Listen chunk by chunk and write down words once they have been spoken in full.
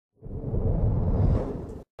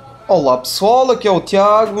Olá pessoal, aqui é o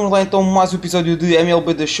Tiago, vamos lá então mais um episódio de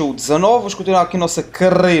MLB The Show 19, vamos continuar aqui a nossa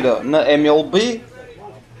carreira na MLB,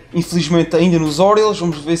 infelizmente ainda nos Orioles,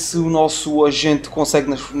 vamos ver se o nosso agente consegue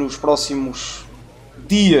nos próximos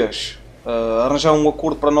dias arranjar um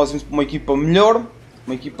acordo para nós irmos para uma equipa melhor,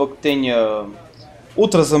 uma equipa que tenha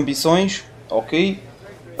outras ambições, ok?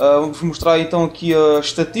 Vamos mostrar então aqui as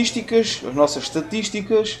estatísticas, as nossas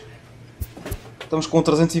estatísticas. Estamos com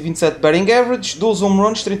 327 batting average, 12 home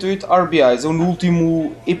runs, 38 RBIs. Eu no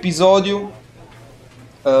último episódio,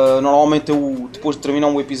 normalmente eu depois de terminar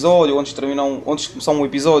um episódio, antes de começar um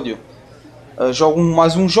episódio, jogo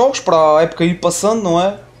mais uns jogos para a época ir passando, não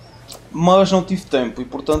é? Mas não tive tempo e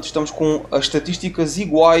portanto estamos com as estatísticas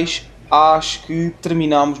iguais às que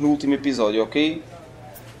terminámos no último episódio, ok?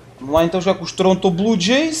 Vamos lá então já com os Toronto Blue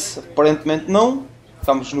Jays, aparentemente não,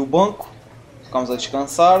 ficamos no banco, ficamos a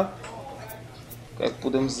descansar. O que é que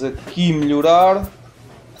podemos aqui melhorar?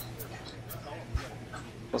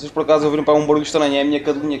 Vocês por acaso ouviram para um barulho estranho, é a minha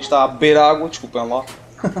cadelinha que está a beber água, desculpem lá.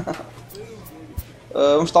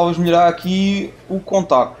 Vamos talvez melhorar aqui o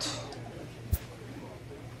contacto.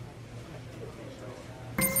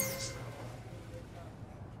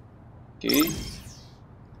 Ok.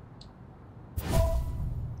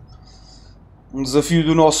 Um desafio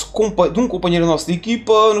de um companheiro nosso de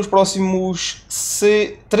equipa, nos próximos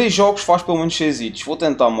 3 jogos faz pelo menos 6 hits. Vou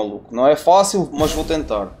tentar, maluco. Não é fácil, mas vou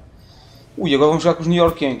tentar. Ui, agora vamos jogar com os New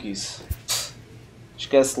York Yankees.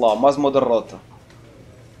 Esquece lá, mais uma derrota.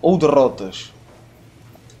 Ou derrotas.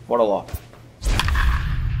 Bora lá.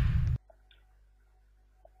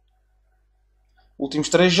 Últimos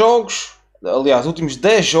 3 jogos, aliás, últimos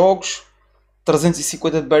 10 jogos.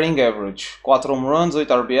 350 de batting average, 4 home runs,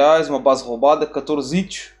 8 RBIs, uma base roubada, 14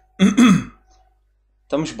 hits.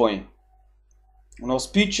 Estamos bem. O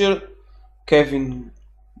nosso pitcher, Kevin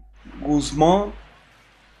Guzman,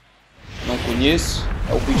 não conheço,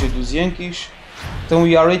 é o pitcher dos Yankees. Tem um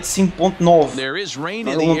ERA de 5.9.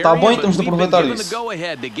 Ele não está bem, temos de aproveitar isso.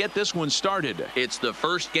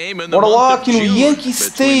 Bora lá aqui no Yankee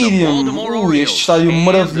Stadium. Este estádio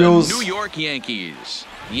maravilhoso.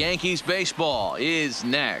 Yankees baseball is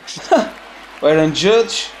next. O Aaron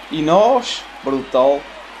Judge e nós, brutal.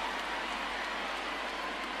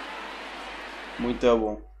 Muito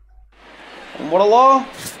bom. Bora lá.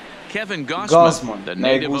 Kevin Guzman, não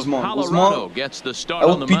é Guzman. Guzman é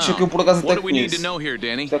outro pitcher que eu por acaso até conheço.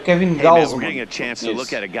 É Kevin Guzman.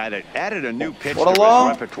 Bora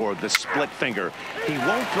lá.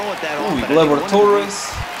 Gleyber Torres.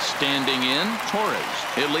 Standing in, Torres.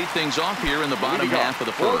 He'll lead things off here in the bottom half of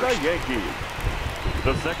the first.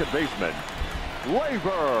 The second baseman,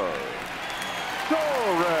 Gleyber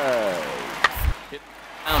Torres. Hit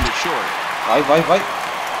down to short. Vai.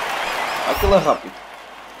 Aquilo é rápido.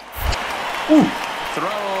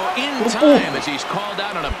 Throw in time as he's called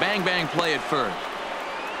out on a bang play at first.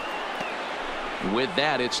 With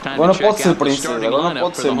that, it's time to check out the starting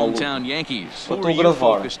lineup for the hometown Yankees. Who are you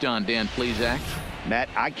focused on, Dan Plesac? Matt,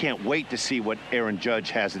 I can't wait to see what Aaron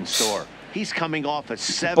Judge has in store. He's coming off a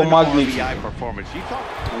 7 RBI performance.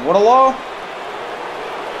 Bora lá.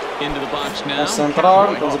 Into the box now.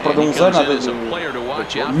 Concentrar, estamos a perder um zero, nada de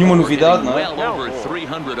nenhuma novidade, não é? Well over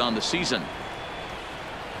 300 on the season.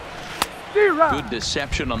 Good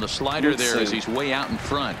deception on the slider there as he's way out in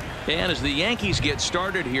front. And as the Yankees get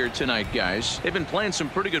started here tonight, guys, they've been playing some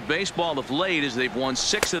pretty good baseball of late as they've won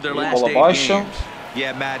 6 of their last 8 games.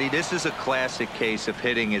 Yeah, Matty, this is a classic case of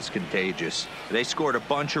hitting is contagious. They scored a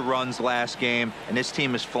bunch of runs last game, and this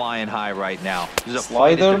team is flying high right now. This is a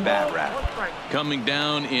slider. Bat wrap. Coming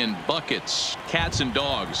down in buckets, cats and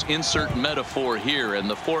dogs. Insert metaphor here, and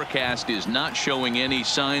the forecast is not showing any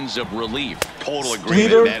signs of relief. Total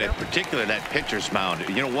agreement, Matt. In particular, that pitcher's mound.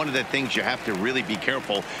 You know, one of the things you have to really be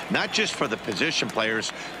careful, not just for the position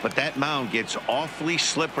players, but that mound gets awfully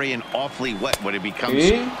slippery and awfully wet when it becomes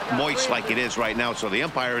moist like it is right now. So the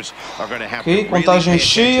umpires are going to have to really contagem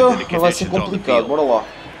cheia, vai ser complicado. Bora lá.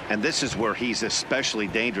 And this is where he's especially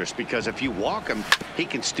dangerous because if you walk him, he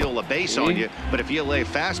can steal a base on you. But if you lay a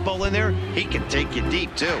fastball in there, he can take you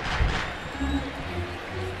deep too.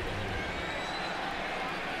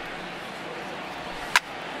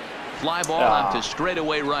 Fly ball out to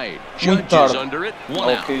straightaway right. Judge is under it. 1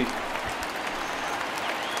 out.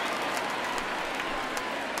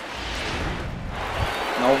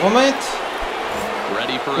 Novamente.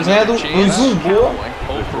 Ready for another chance. 2-1, boa.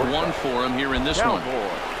 0 for 1 for him here in this one.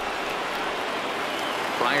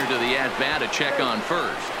 Prior to the at-bat, a check on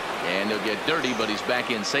first. And he'll get dirty, but he's back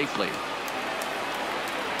in safely.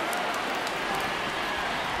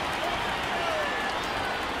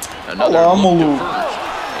 Another look to first.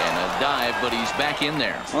 And a dive drive, but he's back in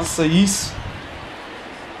there. Lança isso.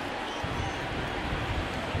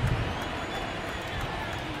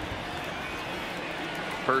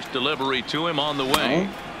 First delivery to him on the way.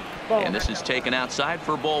 And this is taken outside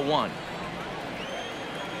for ball one.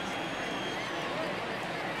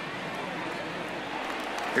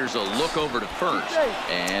 Here's a look over to first,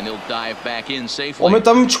 and he'll dive back in safely. O homem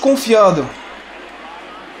tá muito desconfiado.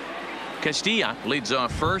 Castilla leads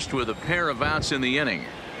off first with a pair of outs in the inning.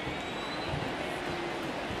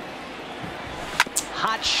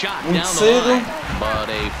 Hot shot down the line, but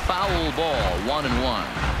a foul ball, 1-1.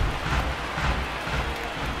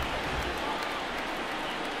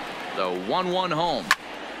 The 1-1 home.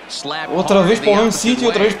 Slap outra vez para o mesmo sítio,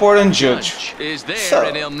 outra vez para o Aaron Judge. Is there,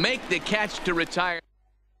 and he'll make the catch to retire.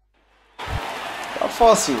 Tá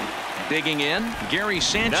fácil. Digging in, Gary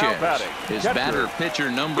Sanchez. His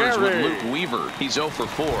batter-pitcher numbers with Luke Weaver. He's 0 for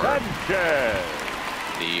 4.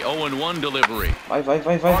 The 0-1 delivery. Vai.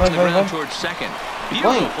 Towards second.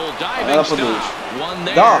 Vai. Beautiful diving stop. One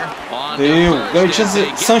there. Dá. On Deu. to Gary first, and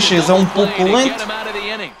they Sanchez é get the pouco double play to lento. get him out of the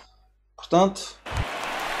inning. Portanto,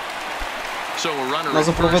 So a runner nós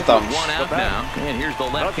at first with aproveitamos. one out now. And here's the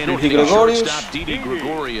left-handed Didi hitting Gregorius. shortstop, Didi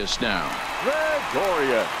Gregorius now.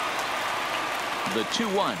 The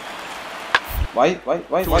 2-1. vai.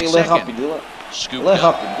 Ele é rápido. Scooped Ele é up.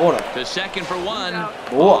 rápido. Bora. To second for one.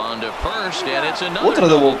 Boa. On to first, and it's another Outra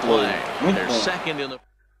double double play. Muito They're bom. second in the.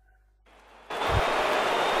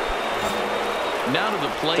 Now to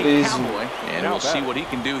the plate, 3-1. Cowboy, and we'll see what he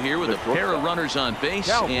can do here with a pair of runners on base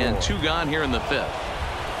and 2 gone here in the 5th.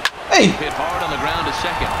 Ei! Hit hard on the ground to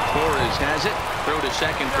second. Torres has it. Throw to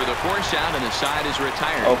second for the force out, and the side is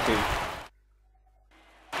retired. Ok.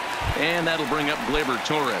 And that'll bring up Gleyber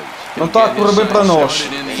Torres. Não está a correr bem para nós.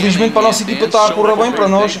 Felizmente para a nossa equipa está a correr bem, para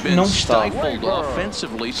nós não está.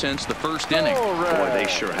 Offensively since the first inning. Boy, they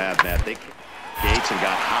sure have that. They Gates and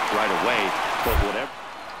got hot right away, but whatever.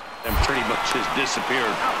 And pretty much has disappeared.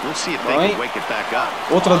 We'll see if they can wake it back up.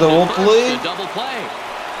 Outra double play. The double play.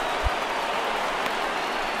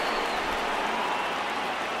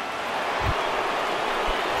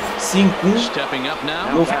 Stepping up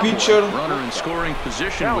now. Novo pitcher. Runner in scoring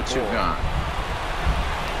position with 2 gone.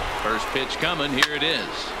 First pitch coming. Here it is.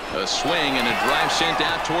 A swing and a drive sent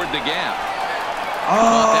out toward the gap.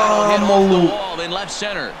 Ah, That'll hit off the maluco. wall in left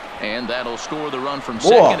center. And that'll score the run from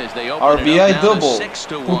Boa. second as they open it RBI up now to double.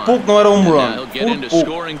 6-1. Por pouco não era And run. now he'll get Por into pouco.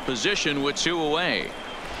 scoring position with 2 away.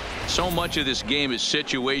 So much of this game is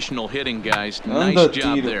situational hitting, guys. Nice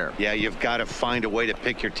job there. Yeah, you've got to find a way to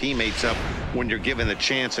pick your teammates up when you're given the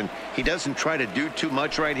chance, and he doesn't try to do too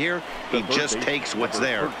much right here. He just takes what's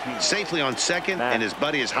there. Safely on second, and his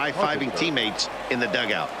buddy is high-fiving teammates in the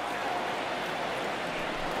dugout.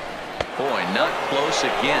 Boy, not close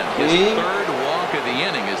again. His Okay. 3rd walk of the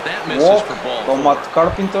inning as that misses Walk for ball from 4. Matt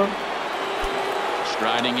Carpenter.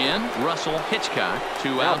 Striding in, Russell Hitchcock.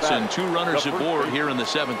 2 outs and 2 runners aboard here in the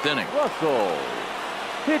 7th inning. Russell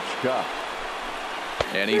Hitchcock.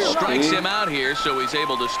 And he strikes him out here, so he's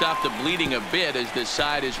able to stop the bleeding a bit as this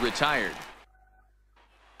side is retired.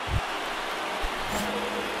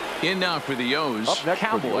 In now for the O's,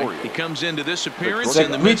 Cowboy. He comes into this appearance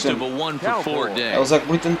in the midst of a 1-for-4 day. É o Zach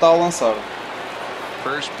Britton está a lançar.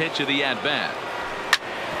 First pitch of the at-bat.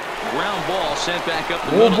 Ground ball sent back up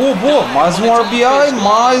the Boa, middle. boa. Mais RBI,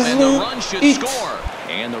 mais And the run should hit. score.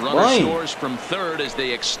 And the runner Bem. scores from third as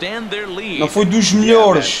they extend their lead. Não foi dos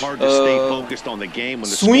melhores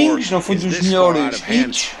Swings, não foi dos melhores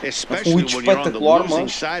hits. Não foi um hit espetacular,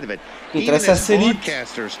 mas o que interessa é ser hit.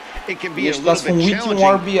 Neste caso foi um hit e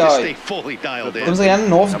um RBI. Estamos a ganhar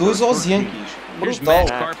 9-2 aos Yankees. Here's Brutal. Matt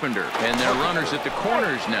Carpenter, and their runners at the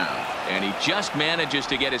corners now. And he just manages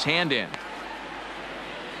to get his hand in.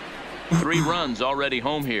 3 runs already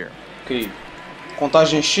home here. Ok.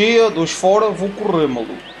 Contagem cheia, 2 fora, vou correr,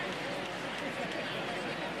 maluco.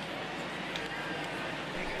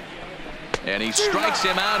 And he strikes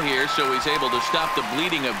him out here, so he's able to stop the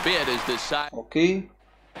bleeding a bit as the side. Ok.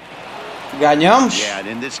 Ganhamos. Yeah, and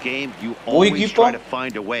in this game, you Boa always equipa. try to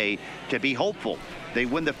find a way to be hopeful. They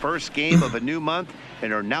win the first game of a new month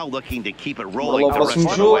and are now looking to keep it rolling Bora the lá, rest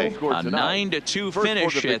próximo of the way. jogo. A 9-2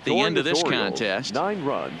 finish at the end of this contest. 9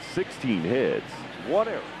 runs, 16 hits. What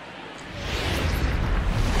error?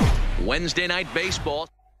 Wednesday night baseball.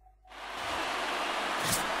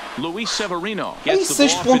 Luis Severino Aí, gets the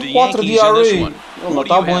ball for the 6.4 de Yankees in this ERA. one. Ele What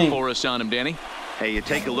tá do you have bem. for us on him, Danny? Hey, you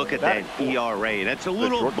take a look at that ERA. That's a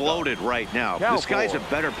little bloated right now. This guy's a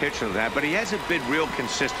better pitcher than that, but he hasn't been real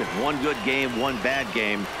consistent. One good game, one bad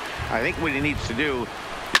game. I think what he needs to do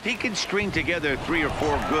is he can string together 3 or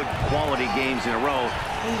 4 good quality games in a row.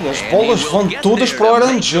 E as bolas vão todas para o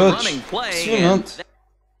Aaron Judge. Impressionante.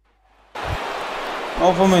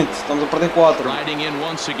 Novamente, estamos a perder 4. Riding in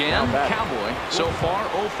once again, Cowboy. So far,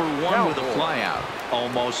 0 for 1 with a flyout.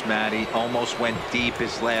 Almost, Matty. Almost went deep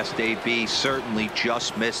his last AB. Certainly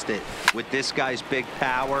just missed it. With this guy's big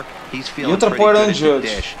power, he's feeling pretty good at the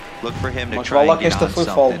dish. Look for him to try and get on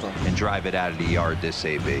something and drive it out of the yard this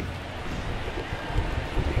AB.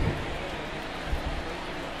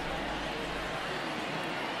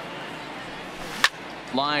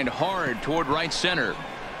 Lined hard toward right center.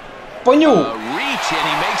 Ponho! Reach, and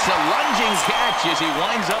he makes a lunging catch as he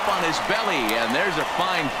winds up on his belly, and there's a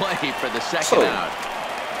fine play for the second out.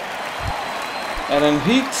 Aaron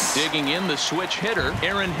Hicks. Digging in the switch hitter,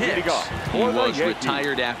 Aaron Hicks. He was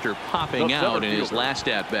retired after popping out in his last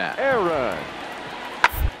at-bat. Aaron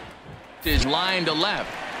Is line to left.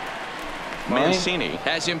 Mancini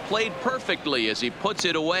has him played perfectly as he puts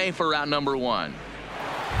it away for out number 1.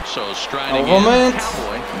 So striding in,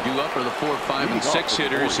 Cowboy due up for the 4, 5, and 6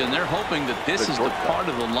 hitters, and they're hoping that this is the part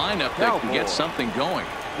of the lineup that can get something going.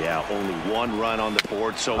 Yeah, only 1 run on the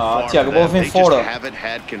board so far. Tiago, bola vem They fora. just haven't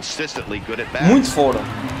had consistently good at bats. Muito fora.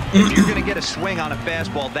 If you're going to get a swing on a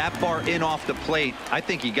fastball that far in off the plate, I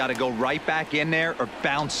think you got to go right back in there or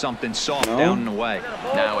bounce something soft down and away.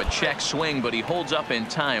 Now a check swing, but he holds up in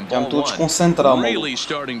time. Já me Ball estou a 1. desconcentrar, Really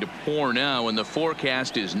starting to pour now, and the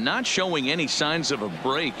forecast is not showing any signs of a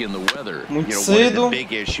break in the weather. Muito One of the cedo.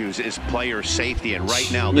 big issues is player safety, and right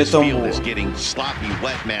now this field is getting sloppy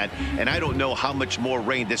wet, man, and I don't know how much more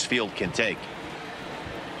rain this field can take.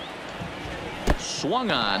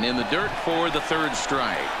 Swung on in the dirt for the 3rd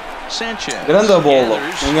strike. Sanchez. Grande bola.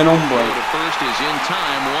 Enganou bem. The first is in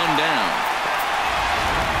time, 1 down.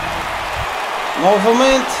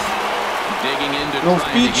 Novamente. Digging into No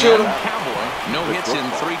pitcher. Cowboy. No hits in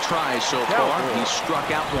 3 tries so far. He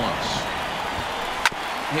struck out once.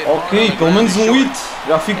 Ok, pelo menos hit.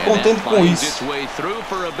 Já fico contente com isso. Its way through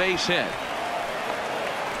for a base hit.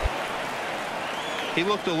 He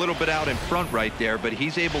looked a little bit out in front right there, but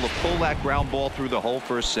he's able to pull that ground ball through the hole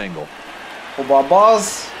for a single. Roubar a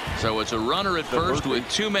base. So it's a runner at first with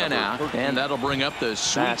 2 men out, and that'll bring up the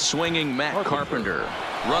sweet swinging Matt Carpenter.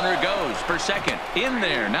 Runner goes for second. In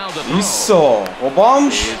there, now the throw. Isso,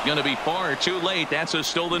 roubamos. Is going to be far too late. That's a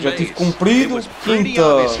stolen Já base. tive cumprido.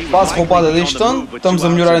 Quinta base roubada deste ano. Estamos a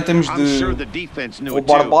melhorar em termos de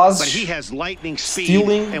roubar bases.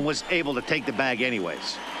 Stealing. And was able to take the bag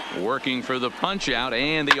anyways. Working for the punch out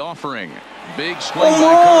and the offering. Big swing.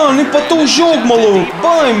 Oh, mano, empatou o jogo, maluco.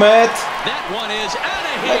 Bem, Matt. That one is out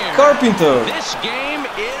of here. Matt Carpenter. This game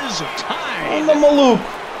is tied. Anda, maluco.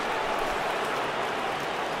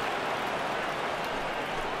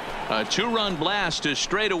 A 2-run blast to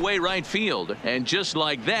straightaway right field, and just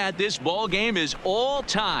like that, this ball game is all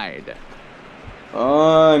tied.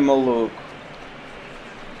 Ai, maluco.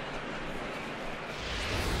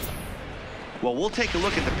 Well, we'll take a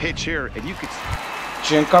look at the pitch here, and you could.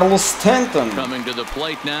 Giancarlo Stanton. Coming to the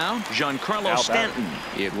plate now, Giancarlo Stanton.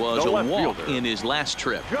 It was a walk in his last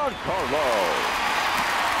trip. Giancarlo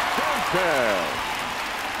Stanton.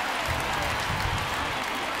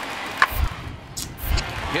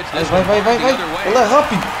 Vai. Ele é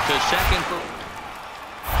rápido. To second for...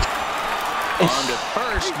 On to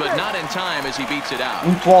first, but not in time as he beats it out.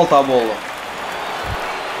 Muito alta a bola.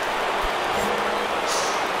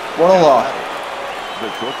 Bora lá.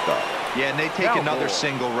 Yeah, and they take another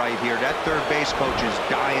single right here. That third base coach is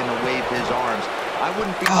dying to wave his arms. I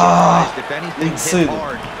wouldn't be surprised if anything hit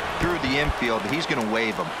hard through the infield. He's going to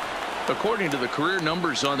wave them. According to the career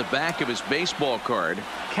numbers on the back of his baseball card,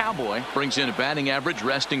 Cowboy brings in a batting average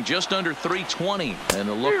resting just under 320, and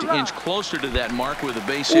a look to inch closer to that mark with a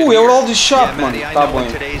base hit. You're all the shot, man. I know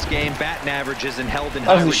in today's game, batting average isn't held in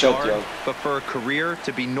high regard, but for a career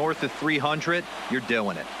to be north of 300, you're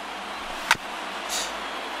doing it.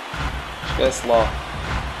 Esquece lá.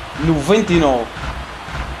 99.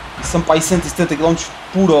 E são para aí 170 km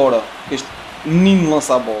por hora. Este menino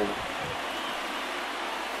lança a bola.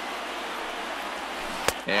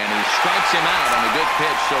 And he strikes him out on a good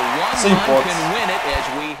pitch, so one run can win it as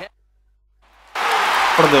we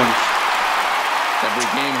perdemos. Every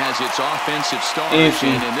game has its offensive stars,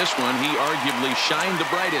 and in this one, he arguably shined the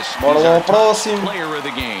brightest. Bora lá ao próximo. Player of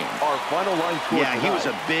the game. Yeah, he was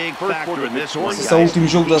a big factor in this one. Esse é o último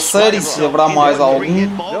jogo da série, se haverá mais algum.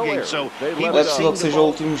 Deve ser que seja o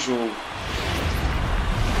último jogo.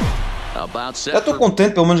 Já estou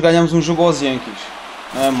contente, pelo menos ganhamos um jogo aos Yankees.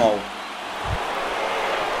 Não é mau.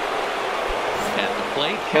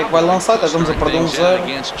 Quem é que vai lançar? Estamos a perder 1-0.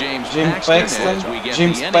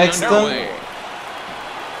 James Paxton.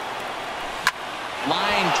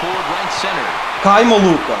 Cai,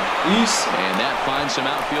 maluca. Isso.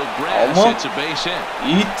 Calma.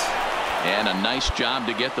 Hit. And a nice job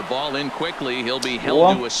to get the ball in quickly. He'll be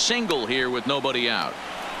held to a single here with nobody out.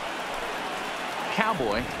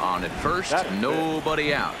 Cowboy on at first,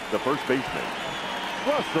 nobody out. The first baseman,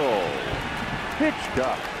 Russell. Pitch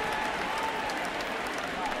cut.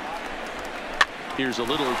 Here's a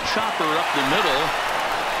little chopper up the middle.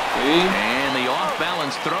 And the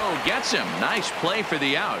off-balance throw gets him. Nice play for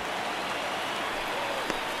the out.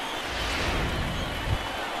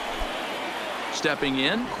 Stepping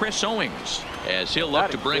in, Chris Owings, as he'll look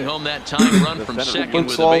to bring home that tying run from second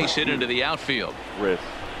with a base hit into the outfield.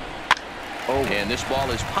 And this ball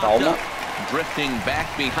is popped up, drifting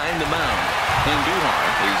back behind the mound. Hinduhar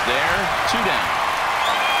is there, 2 down.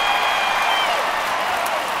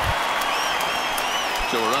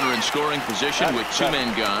 So a runner in scoring position with 2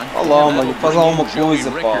 men gone. Olha lá, mano, faz alguma coisa,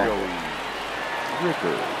 pá.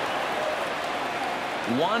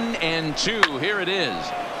 1 and 2, here it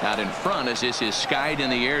is. Out in front as this is skied in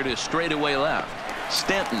the air to straightaway left.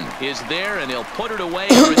 Stanton is there and he'll put it away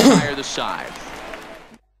and retire the side.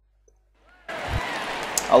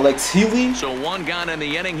 Alex Healy. So 1 gone in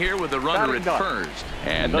the inning here with the runner at first.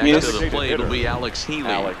 And next to the plate will be Alex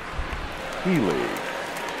Healy.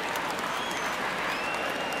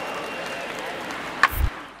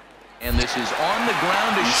 And this is on the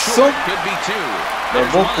ground to short. Could be 2.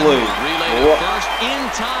 Double play. Relay to first in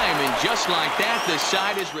time, and just like that, the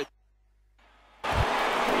side is.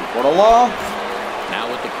 Bora lá. Now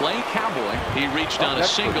at the plate, Cowboy. He reached on a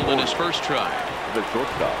single in his first try.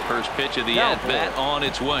 First pitch of the at-bat on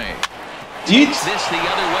its way. Hit. This the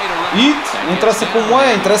other way to run. Hit. Não interessa como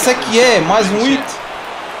é, interessa que é. Mais um hit.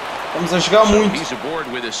 Estamos a jogar muito. He's aboard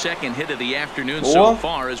with a second hit of the afternoon so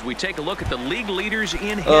far as we take a look at the league leaders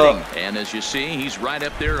in hitting. And as you see, he's right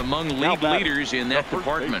up there among league leaders in that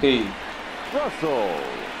department. Russell.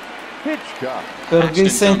 Carreguei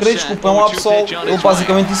sem querer, desculpem lá pessoal. Ele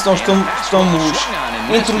basicamente disse que nós estamos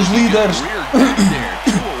entre os líderes.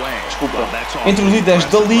 Desculpa. Entre os líderes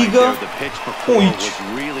da liga com hits.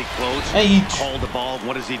 Em hits.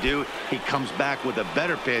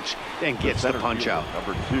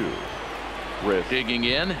 Digging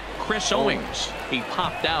in, Chris Owings. He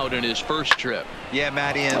popped out in his first trip. Yeah,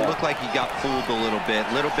 Matty, and it looked like he got fooled a little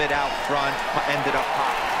bit out front, ended up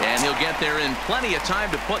popping. And he'll get there in plenty of time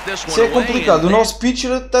to put this one away. Isso é complicado. O nosso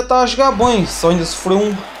pitcher até está a jogar bem, só ainda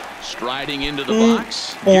sofreu Striding into the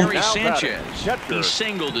box, Gary Sanchez. He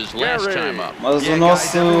singled his last time up. Mas o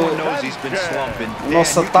nosso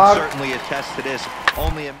ataque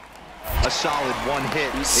a solid 1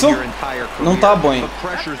 hit Isso in your entire career. Não está bem. The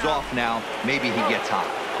pressure's off now. Maybe he gets hot.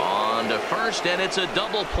 On to first, and it's a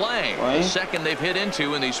double play. The second they've hit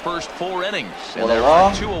into in these first 4 innings. And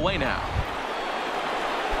Olá. they're 2 away now.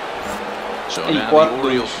 So now the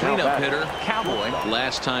Orioles cleanup hitter, Cowboy,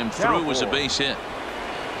 last time through was a base hit.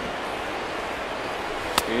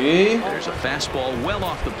 There's a fastball well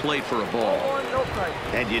off the plate for a ball.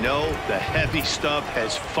 And you know, the heavy stuff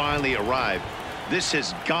has finally arrived. This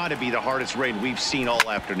has got to be the hardest rain we've seen all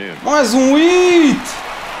afternoon. Mais um hit!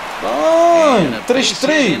 Bem,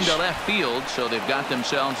 3-3. Into left field, so they've got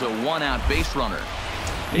themselves a 1-out base runner.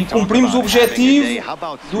 E cumprimos o objetivo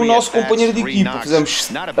do nosso companheiro de equipa. Fizemos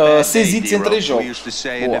 6 hits em 3 jogos.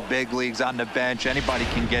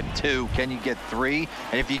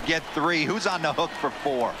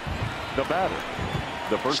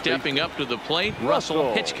 Stepping up to the plate,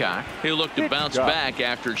 Russell Hitchcock. He'll look to bounce back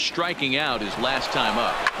after striking out his last time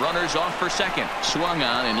up. Runners off for second. Swung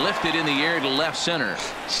on and lifted in the air to left center.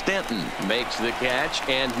 Stanton makes the catch,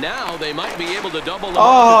 and now they might be able to double them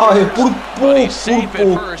up. Por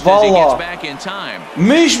pouco, vá lá.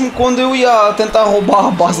 Mesmo quando eu ia tentar roubar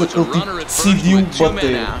a base, aquele tipo decidiu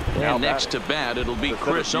bater. And next to bat, it'll be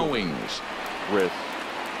Chris Owings.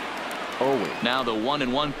 Now the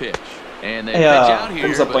 1-1 pitch. And they pitch out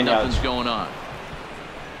here, but nothing's going on.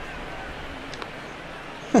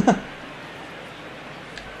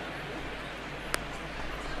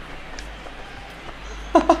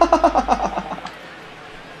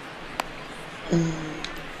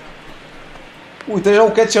 Então já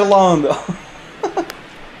o catcher lá anda.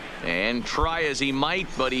 And try as he might,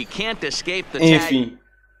 but he can't escape the tag. Enfim.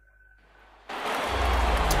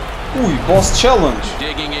 Boss challenge.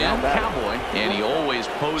 Digging in, Cowboy, and he always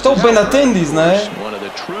poses. Então bem attendiz, né? One of the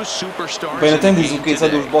true superstars. Bem attendiz, o que é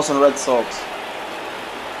dos Boston Red Sox.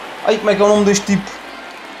 Ai, como é que é o nome deste tipo?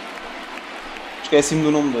 Esqueci-me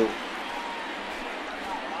do nome dele.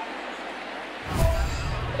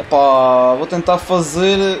 Epá, vou tentar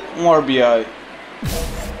fazer um RBI.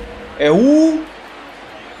 É o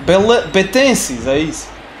Betenses, é isso.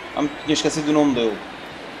 Ah, tinha esquecido o nome dele.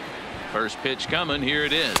 First pitch coming, here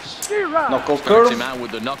it is. Knuckle curve. Him out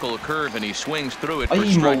with the knuckle curve and he swings through it for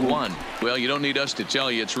strike one. Well, you don't need us to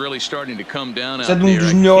tell you, it's really starting to come down out there.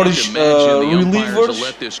 Dos melhores relievers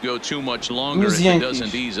let this go too much longer if it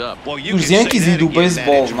doesn't ease up. Dos Yankees e do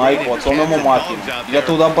basebol, na hipótese, é a mesma máquina. Já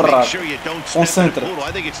estou a dar barraco. Concentra.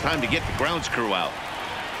 I think it's time to get the grounds crew out.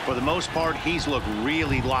 For the most part, he's looked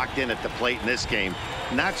really locked in at the plate in this game.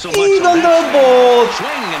 Not so much. Anda bola!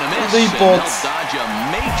 Da hipótese.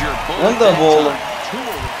 Anda bola.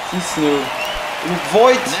 Sim, senhor. Luke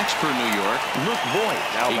Voigt. Next for New York. Luke Voigt.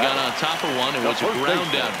 He got on top of one and was a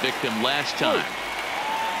ground out victim last time.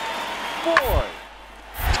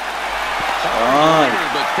 Ai.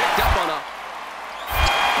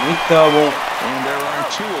 Muito bom. And there are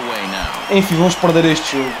two away now. Enfim, vamos perder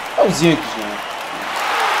este jogo. É os Yankees, não é?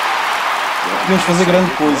 Podemos fazer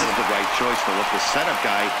grande coisa.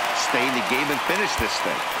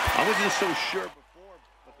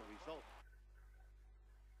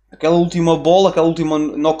 Aquela última bola, aquela última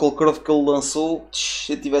knuckle curve que ele lançou,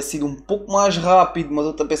 se tivesse sido um pouco mais rápido, mas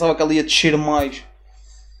eu pensava que ele ia descer mais.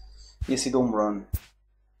 Ia sido home run.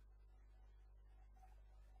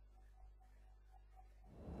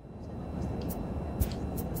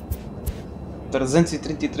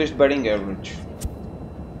 .333 de batting average.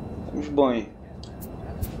 Estamos bem.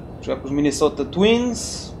 Vou jogar com os Minnesota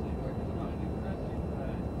Twins.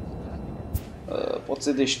 Pode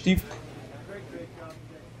ser deste tipo.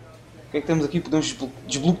 O que é que temos aqui? Podemos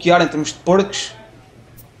desbloquear em termos de perks.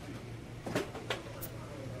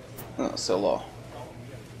 Sei lá.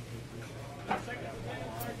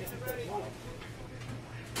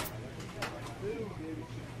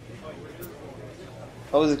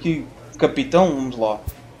 Talvez aqui capitão, vamos lá.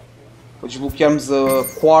 Para desbloquearmos a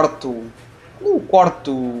quarto. Como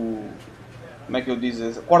é que eu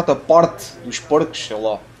dizer? A quarta parte dos perks, sei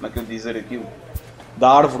lá. Como é que eu dizer aquilo?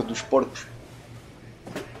 Da árvore dos perks.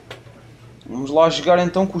 Vamos lá jogar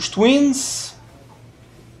então com os Twins.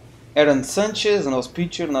 Aaron Sanchez, o nosso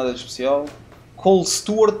pitcher, nada de especial. Cole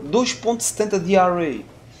Stewart, 2.70 de ERA.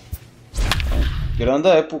 Grande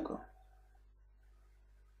época.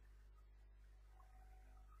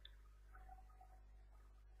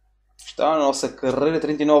 Está na nossa carreira,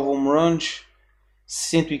 39 home runs,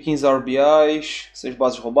 115 RBIs, 6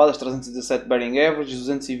 bases roubadas, 317 batting average,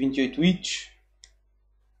 228 hits,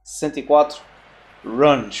 64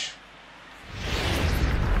 runs.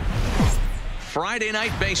 Friday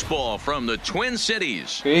night baseball from the Twin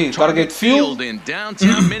Cities. Okay, Target Field in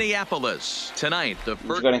downtown Minneapolis. Tonight, the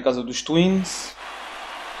first. Jogar em casa dos Twins.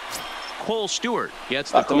 Cole Stewart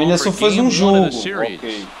gets the também call só for fez game jogo. one of the series.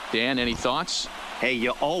 Okay. Dan, any thoughts? Hey,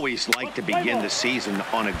 you always like to begin the season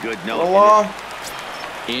on a good note. Olá.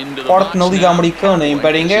 Quarto na Liga Americana em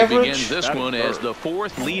batting average. This one as the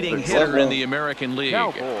fourth leading hitter in the American League.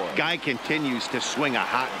 Guy continues to swing a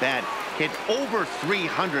hot bat. Hit over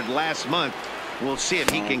 300 last month. We'll see if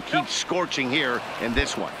he can keep scorching here in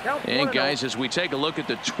this one. And guys, as we take a look at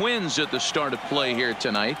the Twins at the start of play here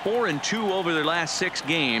tonight, 4-2 over their last 6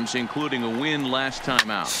 games, including a win last time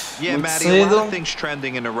out. Yeah, Matty, a lot of things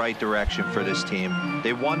trending in the right direction for this team.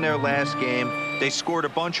 They won their last game, they scored a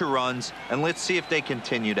bunch of runs, and let's see if they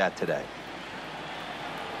continue that today.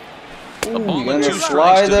 A ball and 2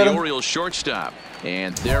 strikes to the Orioles shortstop.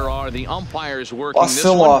 And there are the umpires working this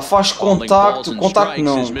sei lá, one. faz contacto não.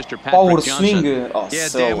 Power swing,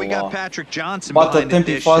 sei lá. Bate a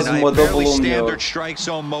tempo e faz uma double ou melhor.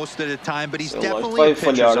 Sei lá, vai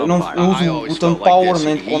falhar. Eu não uso o botão power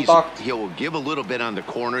nem de contacto. He'll give a little bit on the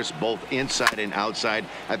corners, both inside and outside.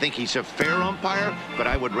 I think he's a fair umpire, but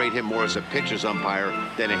I would rate him more as a pitcher's umpire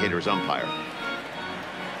than a hitter's umpire.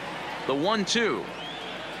 The 1-2.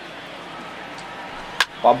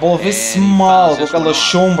 A bola vê-se mal, com aquelas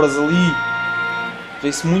sombras ali.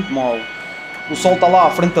 Vê-se muito mal. O sol está lá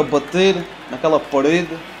à frente a bater, naquela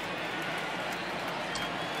parede.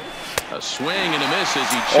 A swing and a miss as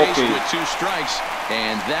he chased with 2 strikes,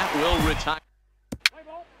 and that will retire.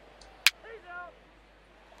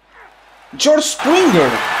 George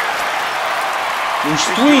Springer. Os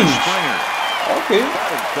Twins. Ok.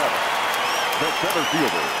 The center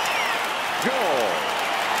fielder, George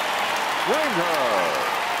Springer.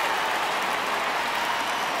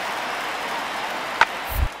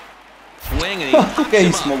 O que é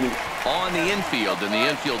isso, maluco?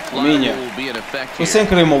 Minha. Foi sem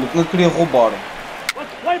querer, maluco, não queria roubar.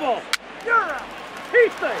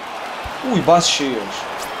 Ui, bases cheias.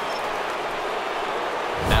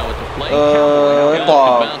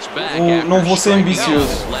 Não vou ser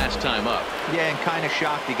ambicioso.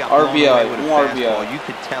 RBI, RBI.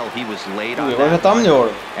 Ui, agora já está melhor.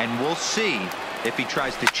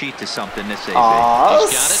 Ah,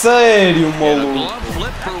 sério, maluco?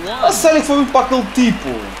 A sério que foi para aquele tipo?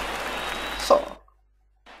 Só...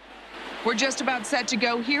 We're just about set to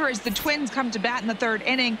go here as the Twins come to bat in the third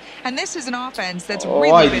inning, and this is an offense that's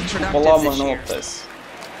really been productive this year.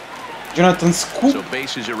 Jonathan Scoop. So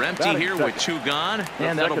bases are empty here with 2 gone,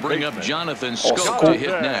 and that'll bring up Jonathan Scoop to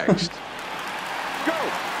hit next.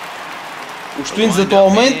 Os Twins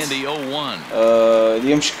atualmente,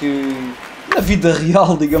 digamos que na vida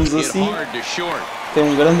real, digamos assim, tem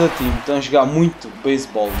um grande time, estão a jogar muito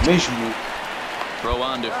baseball, mesmo muito. Throw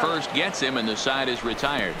on to first gets him, and the side is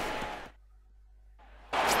retired.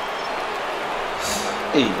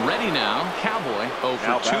 Ready now, Cowboy 0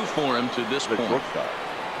 for 2 for him to this point.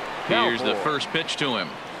 Here's the first pitch to him.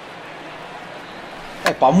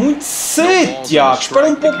 É pá, muito cedo, Tiago. Espera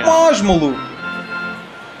um pouco mais, maluco.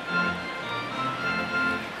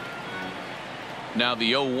 Now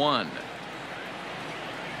the 0-1.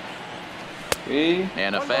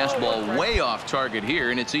 And a fastball way off target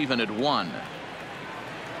here, and it's even at 1.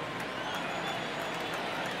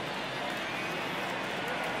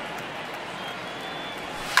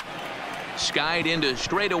 Skied into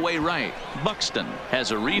straightaway right. Buxton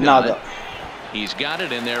has a read on it. He's got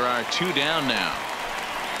it, and there are 2 down now.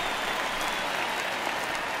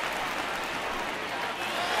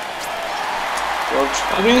 George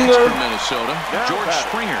Springer. Minnesota. George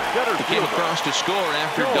Springer. He came across to score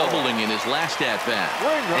after doubling in his last at-bat.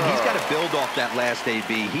 And he's got to build off that last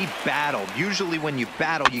AB. He battled. Usually when you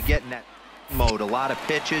battle, you get in that mode. A lot of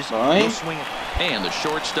pitches. No swing. And the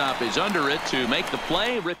shortstop is under it to make the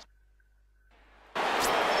play.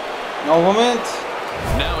 Novamente.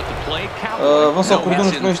 Now at the plate, Cowboy. Vão só correr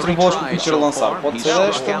nos primeiros 3 bolas que o pitcher lançar. Pode ser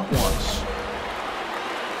esta.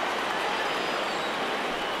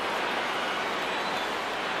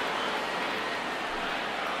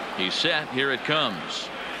 He's set. Here it comes.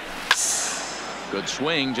 Good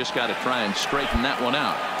swing. Just got to try and straighten that one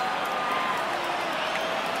out.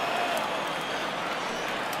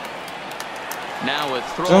 Now with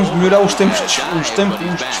throw. Vamos melhorar os tempos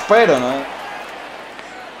de espera, não é?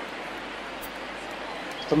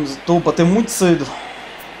 Estou a bater muito cedo.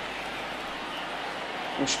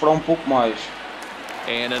 Vamos esperar um pouco mais.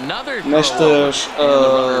 Nestas.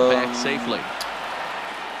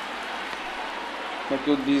 Como é que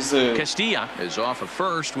eu dizer?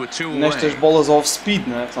 Nestas bolas off-speed,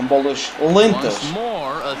 né? São bolas lentas.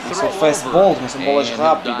 Não são fastballs, não são bolas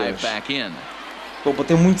rápidas. Estou a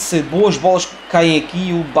bater muito cedo. Boas bolas que caem aqui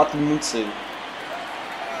e eu bato-lhe muito cedo.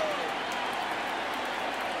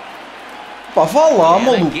 Pá, vá lá,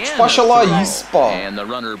 maluco, despacha lá isso, pá.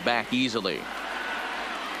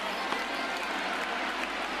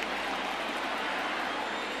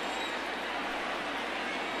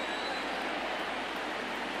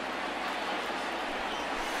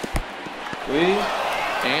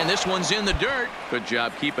 And this one's in the dirt. Good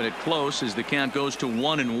job keeping it close as the count goes to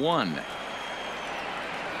 1-1.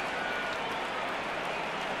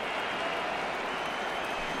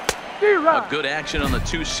 A good action on the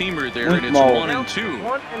 2-seamer there, and it's 1-2.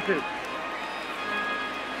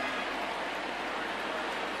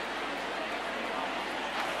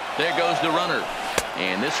 There goes the runner,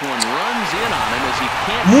 and this one runs in on him as he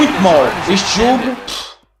can't. Muito mal. Este jogo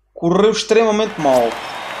correu extremamente mal.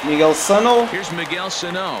 Miguel Sano. Here's Miguel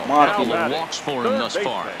Sano. Martin walks for him thus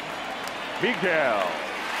far. Miguel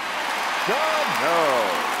Sano.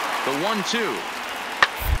 The 1-2.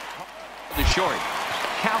 The short.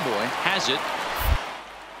 Cowboy has it.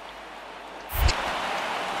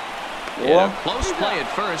 Yeah, close play at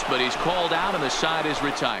first, but he's called out and the side is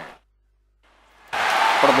retired.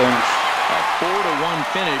 Perdemos. A 4-1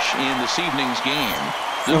 finish in this evening's game.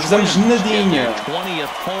 Não fizemos nadinha.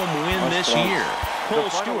 20th home win this year.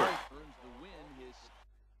 Cole Stewart.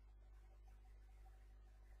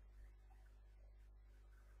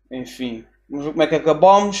 Enfim, vamos ver como é que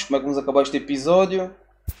acabamos, como é que vamos acabar este episódio.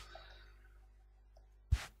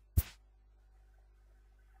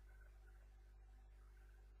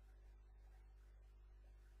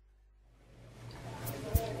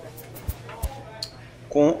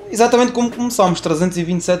 Exatamente como começámos,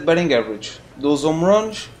 327 batting average, 12 home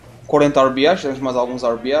runs, 40 RBIs, fizemos mais alguns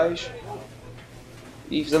RBIs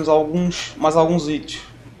e fizemos mais alguns hits.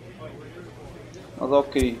 Mas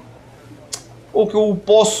ok. O que eu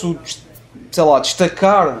posso, sei lá,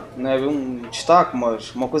 destacar, não é um destaque,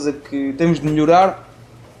 mas uma coisa que temos de melhorar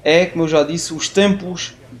é, como eu já disse, os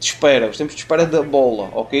tempos de espera, da bola,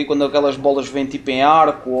 ok? Quando aquelas bolas vêm tipo em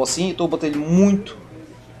arco ou assim, estou a bater-lhe muito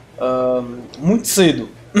cedo.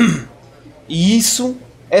 E isso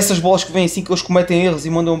Essas bolas que vêm assim, que eles cometem erros e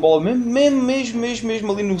mandam a bola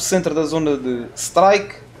mesmo ali no centro da zona de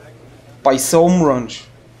strike, pá, isso é home runs.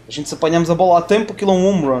 A gente, se apanhamos a bola a tempo, aquilo é um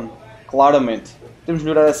home run, claramente. Temos de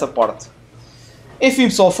melhorar essa parte. Enfim,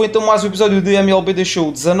 pessoal, foi então mais um episódio de MLB The Show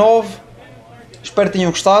 19. Espero que tenham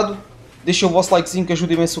gostado. Deixem o vosso likezinho que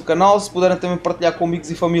ajuda imenso o canal. Se puderem também partilhar com amigos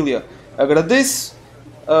e família, agradeço.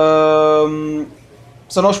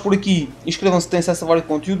 São nós por aqui. Inscrevam-se, têm acesso a vários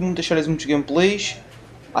conteúdos, muitas séries, muitos gameplays.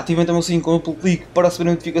 Ativem também o sininho com duplo clique para receber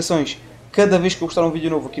notificações cada vez que eu postar um vídeo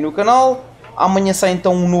novo aqui no canal. Amanhã sai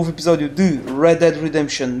então um novo episódio de Red Dead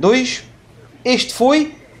Redemption 2. Este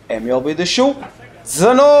foi MLB The Show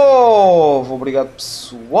 19. Obrigado,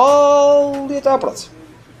 pessoal, e até à próxima.